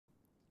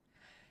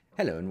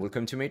Hello and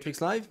welcome to Matrix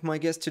Live. My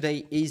guest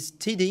today is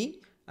TD,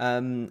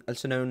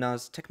 also known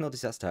as Techno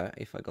Disaster,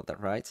 if I got that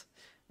right.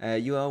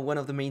 You are one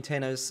of the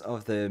maintainers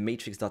of the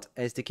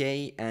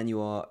Matrix.SDK and you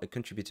are a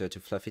contributor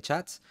to Fluffy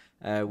Chat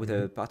with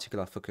a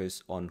particular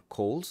focus on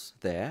calls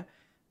there.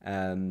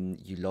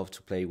 You love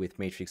to play with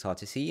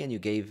MatrixRTC and you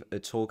gave a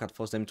talk at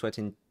FOSDEM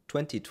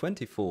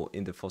 2024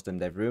 in the FOSDEM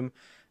Dev Room,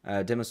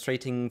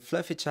 demonstrating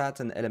Fluffy Chat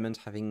and Element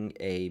having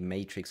a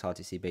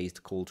MatrixRTC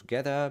based call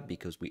together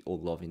because we all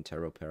love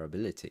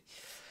interoperability.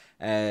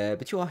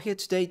 But you are here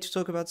today to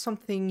talk about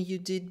something you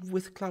did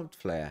with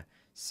Cloudflare.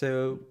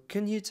 So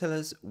can you tell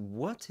us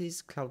what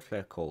is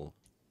Cloudflare call?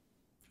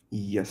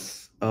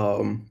 Yes.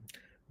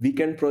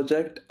 Weekend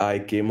project, I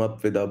came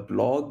up with a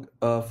blog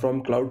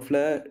from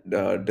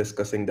Cloudflare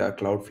discussing the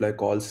Cloudflare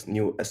calls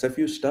new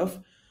SFU stuff.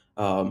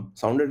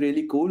 Sounded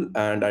really cool,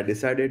 and I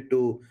decided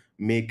to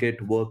make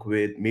it work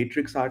with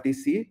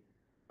MatrixRTC.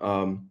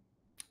 Um,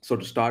 so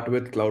to start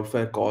with,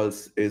 Cloudflare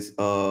calls is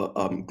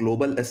a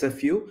global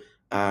SFU,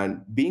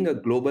 and being a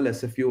global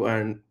SFU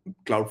and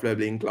Cloudflare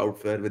being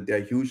Cloudflare with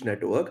their huge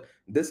network,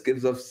 this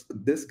gives us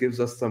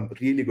some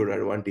really good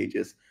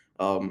advantages.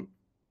 Um,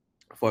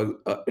 for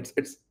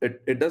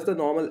it does the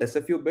normal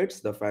SFU bits,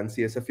 the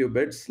fancy SFU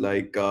bits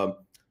like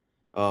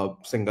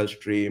single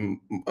stream,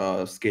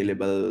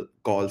 scalable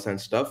calls and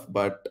stuff.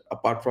 But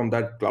apart from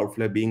that,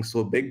 Cloudflare being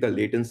so big, the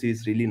latency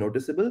is really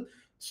noticeable.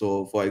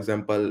 So, for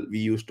example,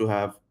 we still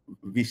have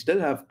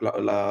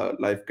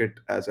LiveKit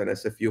as an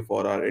SFU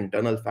for our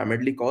internal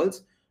family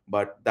calls,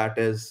 but that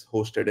is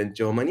hosted in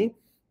Germany.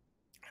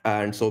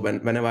 And so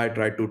whenever I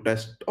try to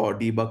test or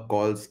debug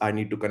calls, I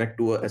need to connect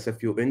to a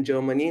SFU in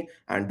Germany,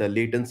 and the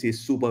latency is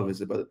super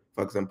visible.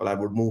 For example, I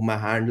would move my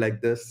hand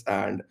like this,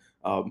 and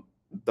um,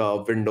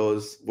 the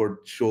windows would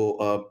show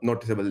a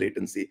noticeable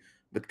latency.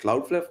 With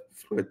Cloudflare,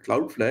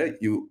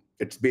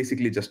 it's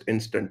basically just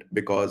instant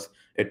because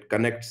it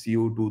connects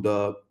you to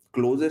the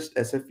closest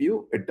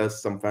SFU. It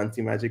does some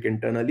fancy magic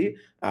internally,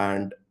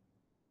 and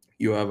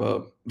you have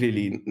a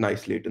really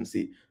nice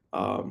latency.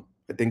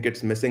 I think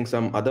it's missing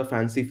some other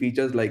fancy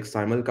features like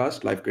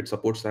simulcast. LiveKit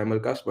supports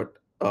simulcast,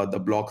 but the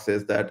blog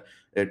says that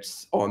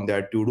it's on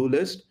their to-do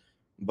list.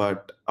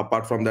 But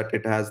apart from that,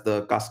 it has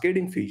the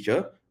cascading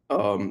feature,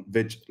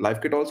 which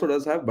LiveKit also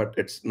does have, but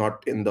it's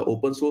not in the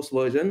open source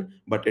version.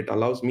 But it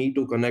allows me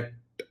to connect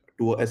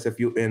to a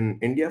SFU in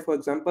India, for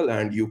example,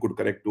 and you could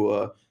connect to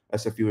a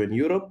SFU in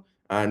Europe,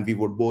 and we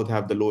would both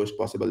have the lowest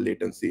possible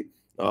latency.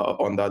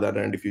 On the other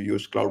hand, if you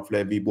use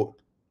Cloudflare,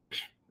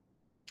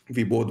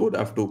 we both would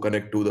have to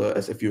connect to the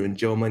SFU in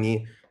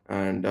Germany,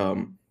 and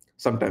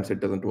sometimes it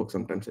doesn't work,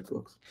 sometimes it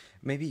works.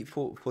 Maybe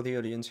for the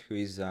audience who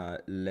is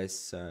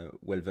less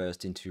well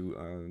versed into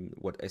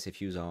what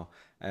SFUs are,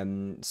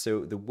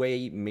 so the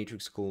way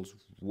Matrix calls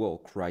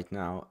work right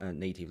now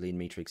natively in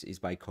Matrix is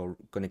by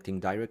connecting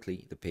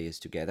directly the pairs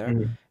together,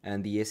 Mhm.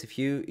 and the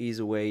SFU is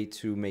a way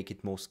to make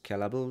it more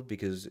scalable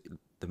because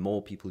the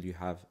more people you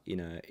have in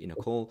a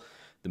call,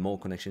 the more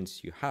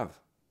connections you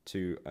have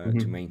to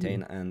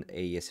maintain, Mhm. and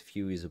a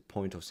SFU is a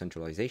point of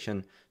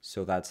centralization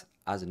so that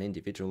as an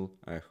individual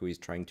who is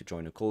trying to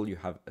join a call, you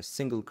have a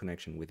single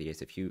connection with the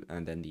SFU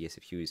and then the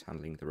SFU is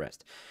handling the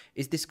rest.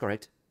 Is this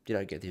correct? Did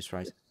I get this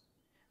right?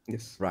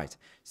 Yes. Right.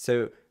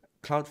 So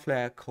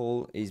Cloudflare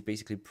call is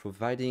basically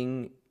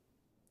providing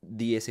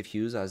the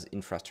SFUs as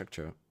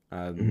infrastructure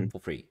Mhm. for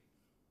free.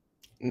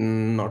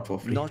 Not for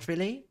free. Not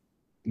really?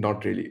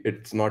 Not really.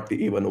 It's not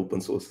even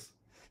open source.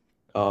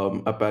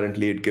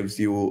 Apparently, it gives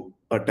you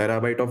a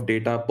terabyte of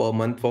data per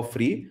month for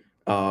free,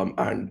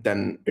 and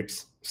then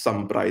it's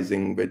some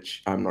pricing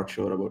which I'm not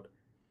sure about.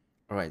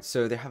 All right.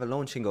 So they have a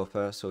launching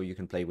offer so you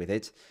can play with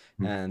it.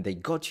 Mhm. And they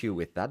got you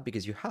with that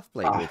because you have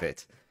played Ah, with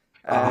it.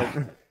 ah.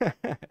 Um,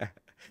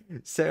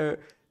 so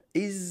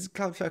is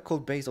Cloudflare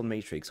code based on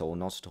Matrix or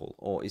not at all?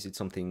 Or is it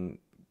something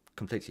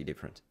completely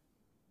different?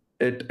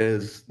 It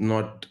is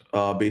not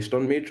based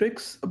on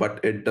Matrix, but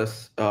it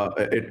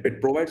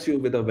provides you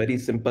with a very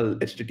simple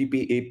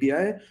HTTP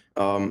API,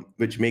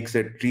 which makes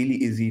it really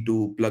easy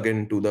to plug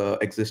into the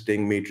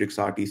existing Matrix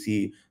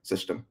RTC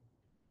system.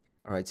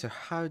 All right. So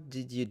how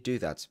did you do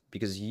that?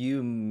 Because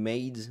you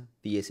made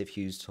the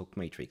SFUs talk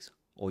Matrix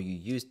or you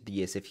used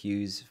the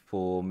SFUs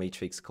for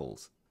Matrix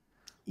calls.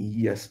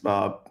 Yes,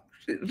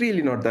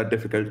 really not that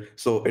difficult.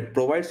 So it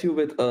provides you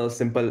with a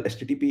simple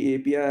HTTP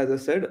API, as I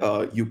said.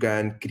 You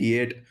can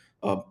create,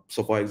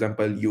 so for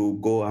example, you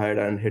go ahead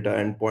and hit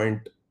an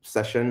endpoint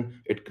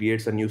session. It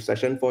creates a new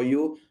session for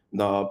you.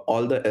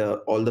 All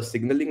the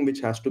signaling which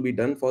has to be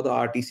done for the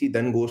RTC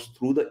then goes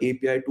through the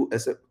API to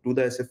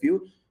the SFU.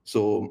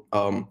 So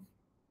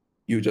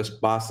you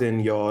just pass in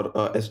your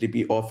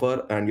SDP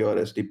offer and your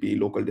SDP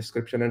local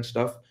description and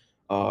stuff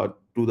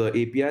to the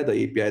API.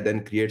 The API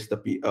then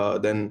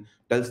then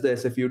tells the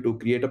SFU to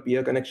create a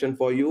peer connection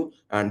for you,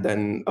 and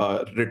then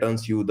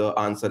returns you the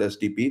answer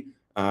SDP.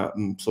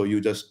 So you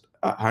just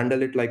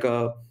handle it like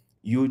a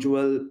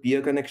usual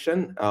peer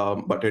connection,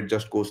 but it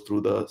just goes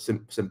through the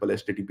simple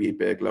HTTP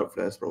API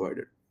Cloudflare has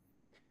provided.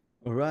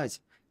 All right.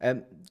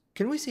 Um,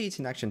 can we see it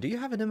in action? Do you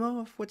have a demo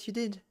of what you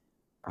did?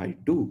 I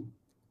do.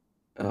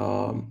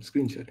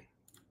 Screen sharing.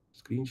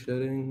 Screen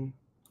sharing.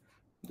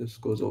 This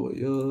goes over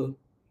here.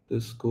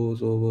 This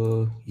goes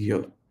over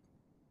here.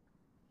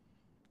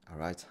 All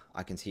right,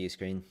 I can see your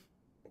screen.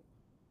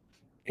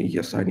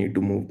 Yes, I need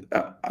to move.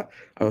 I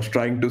was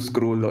trying to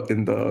scroll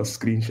in the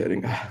screen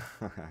sharing.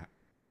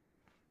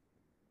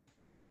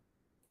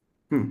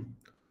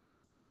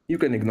 You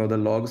can ignore the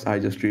logs. I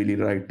just really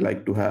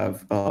like to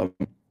have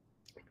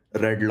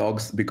red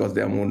logs because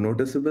they are more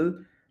noticeable.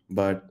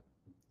 But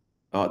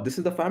this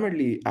is the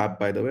Family app,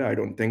 by the way. I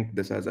don't think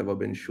this has ever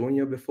been shown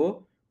here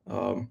before.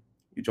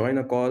 You join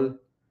a call,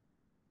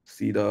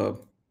 see the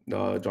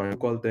join a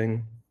call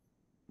thing,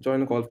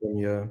 join a call from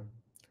here.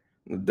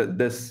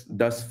 This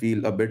does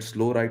feel a bit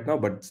slow right now,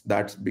 but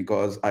that's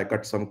because I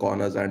cut some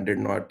corners and did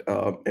not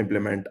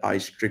implement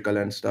ice trickle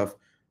and stuff.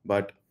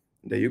 But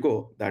there you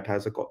go. That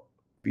has a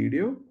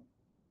video.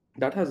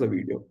 That has a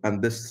video,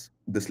 and this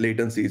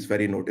latency is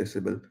very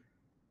noticeable.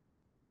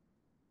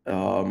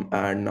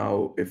 And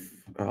now, if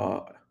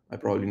I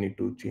probably need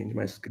to change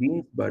my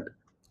screen, but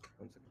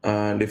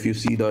and if you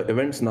see the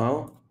events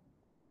now,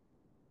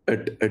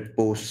 it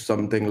posts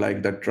something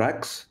like the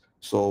tracks.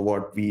 So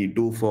what we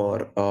do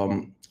for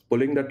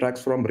pulling the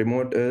tracks from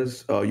remote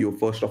is you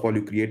first of all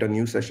you create a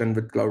new session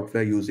with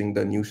Cloudflare using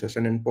the new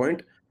session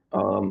endpoint.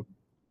 Um,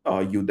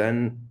 you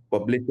then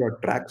publish your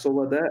tracks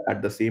over there.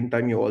 At the same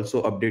time, you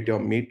also update your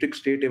matrix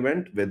state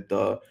event with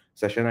the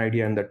session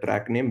ID and the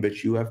track name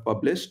which you have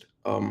published.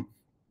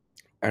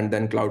 And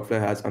then Cloudflare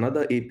has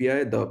another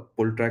API, the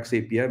pull tracks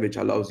API, which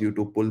allows you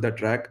to pull the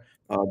track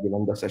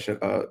given the session,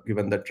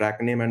 given the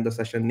track name and the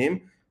session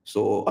name.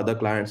 So other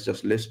clients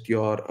just list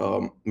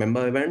your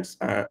member events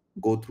and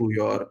go through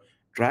your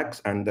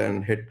tracks and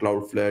then hit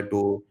Cloudflare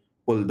to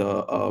pull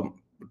the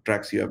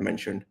tracks you have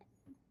mentioned.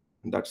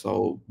 That's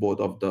how both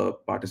of the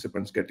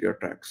participants get your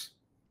tracks.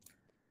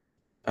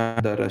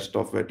 And the rest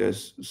of it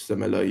is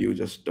similar. You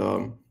just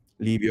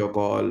leave your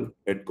call,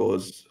 it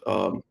goes,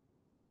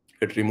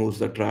 it removes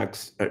the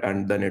tracks,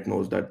 and then it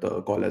knows that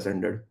the call has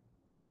ended.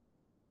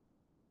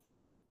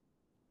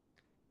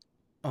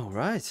 All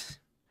right.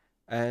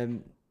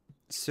 Um,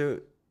 so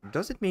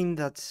does it mean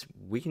that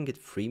we can get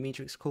free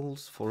Matrix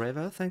calls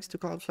forever thanks to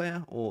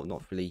Cloudflare, or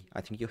not really?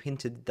 I think you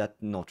hinted that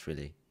not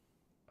really.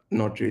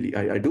 Not really.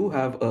 I do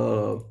have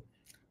a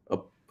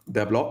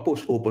the blog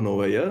post open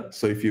over here.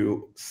 So if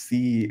you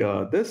see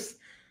this,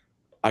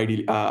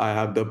 ideally, I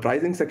have the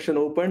pricing section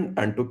open,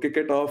 and to kick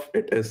it off,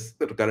 it is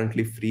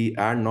currently free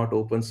and not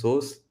open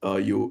source.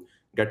 You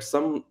get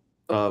some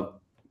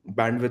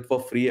bandwidth for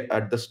free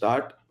at the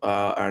start,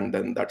 and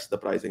then that's the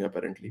pricing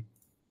apparently.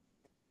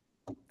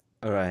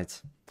 All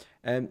right.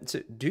 So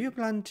do you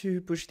plan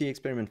to push the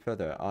experiment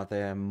further? Are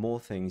there more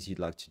things you'd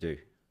like to do?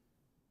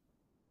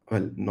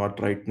 Well, not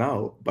right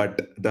now,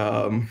 but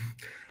the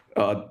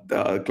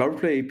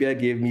Cloudflare API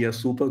gave me a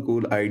super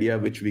cool idea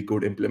which we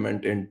could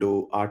implement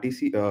into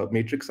RTC,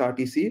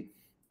 MatrixRTC.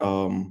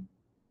 Um,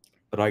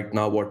 right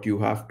now, what you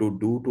have to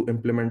do to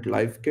implement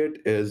LiveKit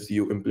is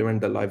you implement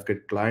the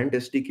LiveKit client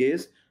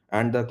SDKs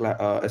and the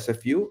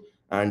SFU.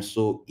 And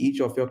so each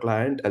of your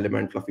client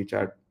element Fluffy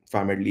Chat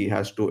family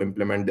has to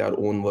implement their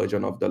own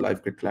version of the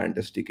LiveKit client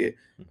SDK.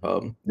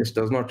 This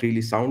does not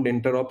really sound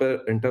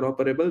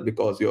interoperable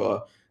because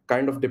you're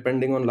kind of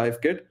depending on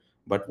LiveKit.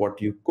 But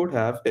what you could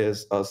have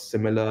is a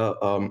similar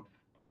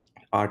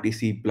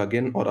RTC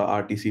plugin or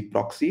a RTC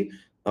proxy.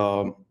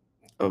 Um,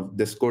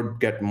 this could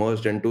get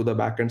merged into the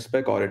backend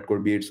spec, or it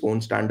could be its own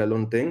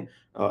standalone thing.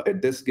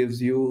 This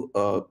gives you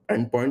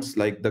endpoints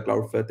like the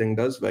Cloudflare thing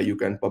does, where you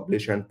can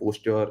publish and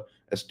post your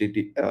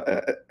STP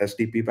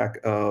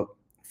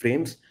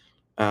frames.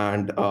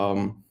 And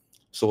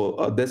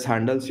so this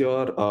handles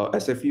your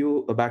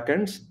SFU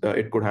backends.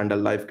 It could handle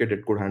LiveKit,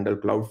 it could handle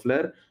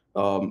Cloudflare.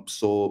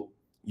 So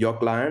your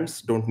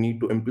clients don't need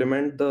to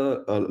implement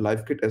the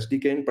LiveKit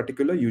SDK in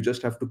particular. You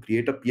just have to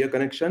create a peer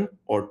connection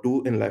or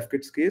two in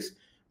LiveKit's case.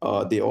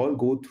 They all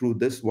go through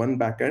this one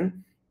backend.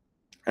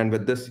 And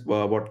with this,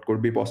 what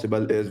could be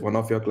possible is one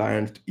of your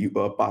clients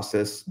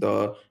passes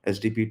the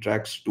SDP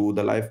tracks to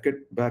the LiveKit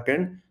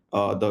backend.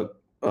 The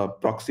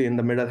proxy in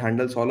the middle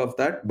handles all of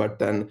that, but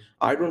then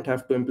I don't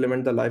have to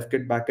implement the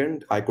LiveKit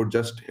backend. I could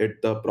just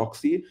hit the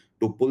proxy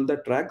to pull the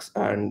tracks,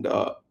 and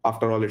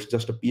after all, it's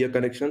just a peer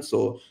connection.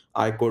 So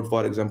I could,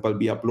 for example,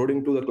 be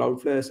uploading to the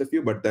Cloudflare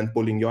SFU, but then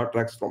pulling your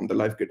tracks from the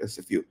LiveKit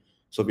SFU.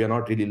 So we are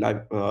not really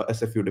live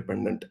SFU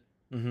dependent,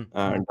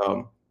 and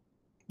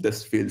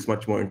this feels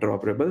much more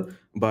interoperable.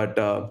 But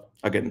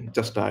again,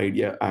 just an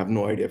idea. I have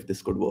no idea if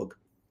this could work.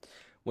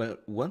 Well,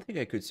 one thing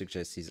I could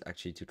suggest is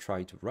actually to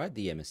try to write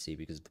the MSC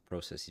because the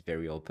process is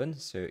very open.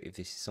 So if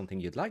this is something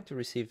you'd like to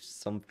receive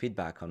some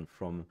feedback on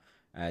from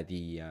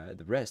the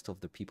rest of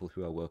the people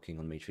who are working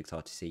on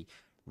MatrixRTC,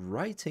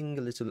 writing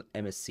a little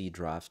MSC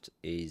draft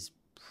is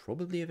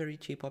probably a very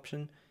cheap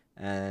option,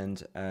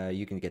 and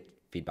you can get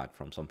feedback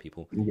from some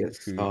people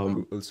Yes.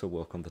 who also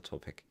work on the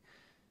topic.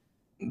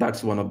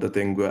 That's one of the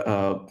thing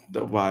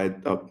why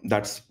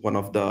that's one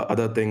of the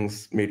other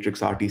things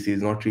MatrixRTC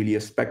is not really a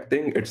spec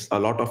thing. It's a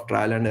lot of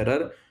trial and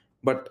error.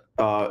 But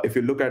if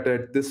you look at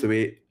it this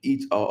way,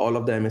 all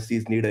of the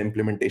MSCs need an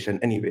implementation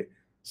anyway.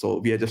 So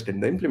we are just in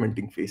the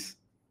implementing phase.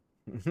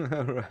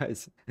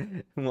 Right.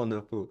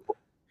 Wonderful.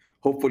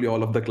 Hopefully,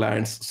 all of the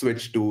clients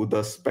switch to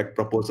the spec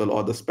proposal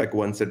or the spec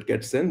once it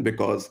gets in,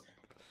 because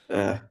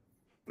that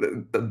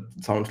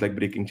sounds like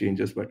breaking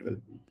changes, but well.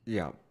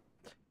 Yeah.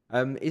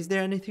 Is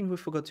there anything we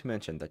forgot to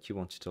mention that you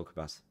want to talk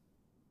about?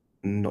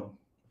 No,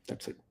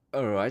 that's it.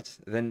 All right,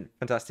 then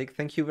fantastic.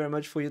 Thank you very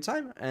much for your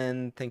time,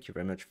 and thank you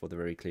very much for the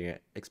very clear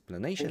Thank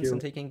explanations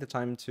and you. taking the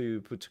time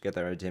to put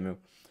together a demo.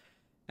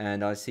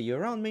 And I'll see you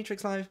around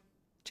Matrix Live.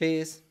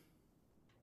 Cheers.